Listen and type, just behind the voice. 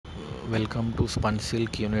Welcome to Spun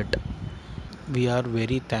Silk unit. We are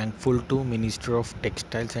very thankful to Ministry of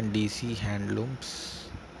Textiles and DC Handlooms.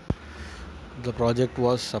 The project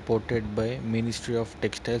was supported by Ministry of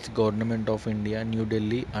Textiles, Government of India, New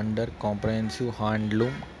Delhi under Comprehensive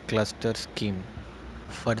Handloom Cluster Scheme.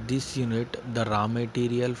 For this unit, the raw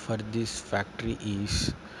material for this factory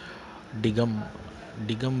is digum.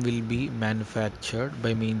 Digum will be manufactured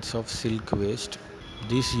by means of silk waste.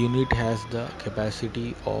 This unit has the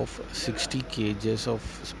capacity of 60 kgs of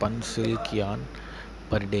spun silk yarn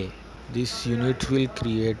per day. This unit will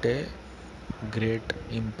create a great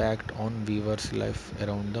impact on weavers' life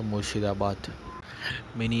around the Murshidabad.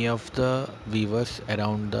 Many of the weavers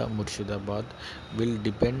around the Murshidabad will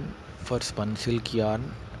depend for spun silk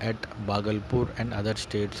yarn at Bhagalpur and other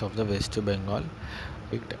states of the West Bengal,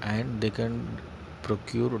 and they can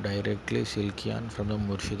procure directly silk yarn from the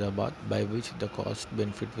Murshidabad, by which the cost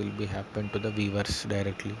benefit will be happen to the weavers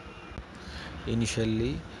directly.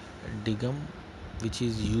 Initially, digum, which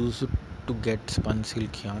is used to get spun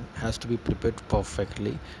silk yarn, has to be prepared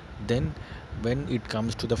perfectly. Then, when it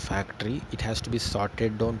comes to the factory, it has to be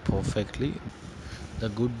sorted down perfectly. The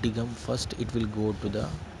good digum, first it will go to the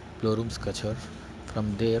florum sculpture.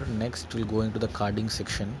 From there, next it will go into the carding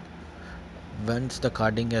section. Once the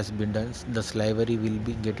carding has been done, the slavery will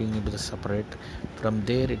be getting into the separate. From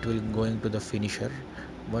there it will going to the finisher.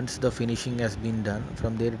 Once the finishing has been done,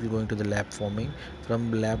 from there it will go into the lap forming.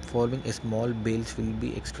 From lap forming, a small bales will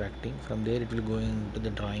be extracting. From there it will go into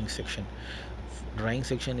the drying section. Drying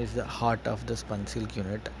section is the heart of the spun silk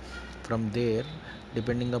unit. From there,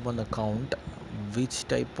 depending upon the count, which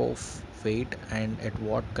type of weight and at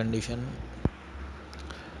what condition,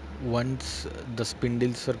 once the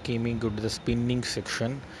spindles are coming to the spinning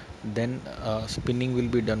section, then spinning will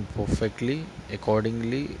be done perfectly.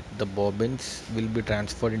 Accordingly, the bobbins will be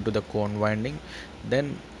transferred into the cone winding.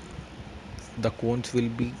 Then the cones will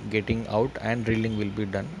be getting out and drilling will be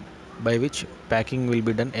done, by which packing will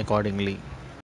be done accordingly.